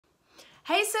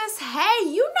Hey sis, hey,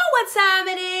 you know what time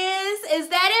it is. It's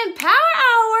that Empower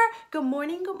Hour. Good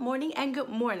morning, and good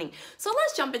morning. So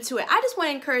let's jump into it. I just want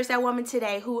to encourage that woman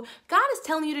today who God is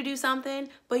telling you to do something,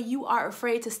 but you are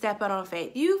afraid to step out on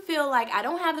faith. You feel like I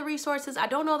don't have the resources, I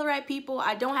don't know the right people,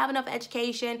 I don't have enough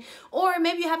education, or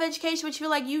maybe you have education, but you feel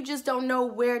like you just don't know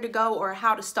where to go or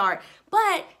how to start.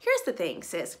 But here's the thing,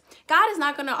 sis. God is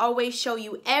not going to always show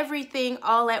you everything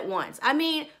all at once. I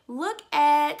mean, look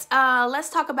at, let's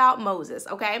talk about Moses,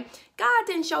 okay? God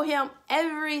didn't show him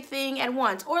everything at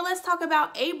once. Or let's talk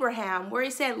about Abraham, where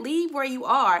he said, leave where you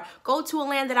are, go to a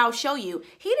land that I'll show you.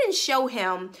 He didn't show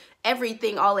him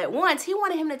everything all at once. He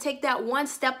wanted him to take that one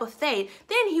step of faith.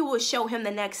 Then he will show him the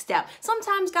next step.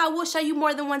 Sometimes God will show you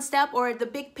more than one step or the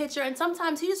big picture. And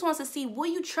sometimes he just wants to see, will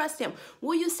you trust him?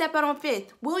 Will you step out on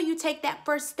faith? Will you take that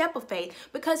first step of faith?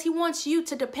 Because he wants you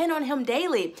to depend on him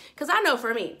daily. Because I know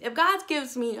for me, if God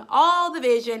gives me all the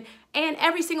vision and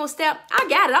every single step, I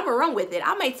got it. I'm going to run with it.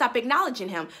 I may stop acknowledging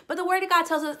him. But the word of God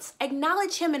tells us,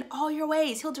 acknowledge him in all your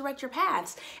ways. He'll direct your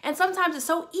paths. And sometimes it's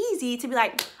so easy to be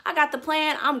like, I got the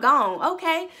plan. I'm gone.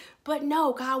 Okay. But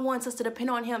no, God wants us to depend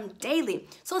on him daily.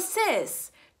 So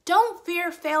sis, don't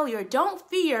fear failure. Don't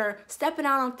fear stepping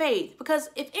out on faith. Because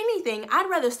if anything, I'd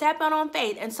rather step out on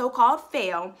faith and so-called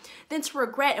fail than to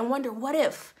regret and wonder, what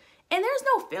if? And there's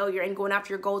no failure in going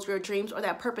after your goals or your dreams or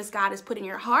that purpose God has put in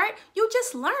your heart. You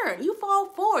just learn. You fall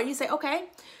forward. You say, okay,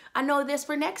 I know this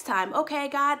for next time. Okay,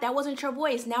 God, that wasn't your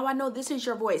voice. Now I know this is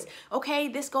your voice. Okay,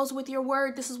 this goes with your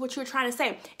word. This is what you're trying to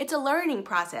say. It's a learning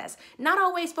process. Not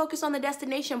always focus on the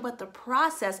destination, but the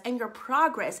process and your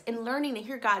progress in learning to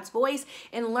hear God's voice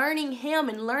and learning him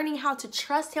and learning how to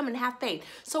trust him and have faith.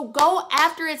 So go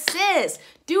after it, sis.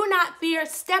 Do not fear.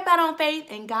 Step out on faith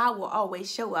and God will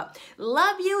always show up.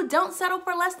 Love you. Don't settle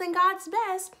for less than God's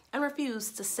best and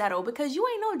refuse to settle because you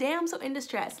ain't no damsel in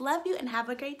distress. Love you and have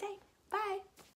a great day. Bye.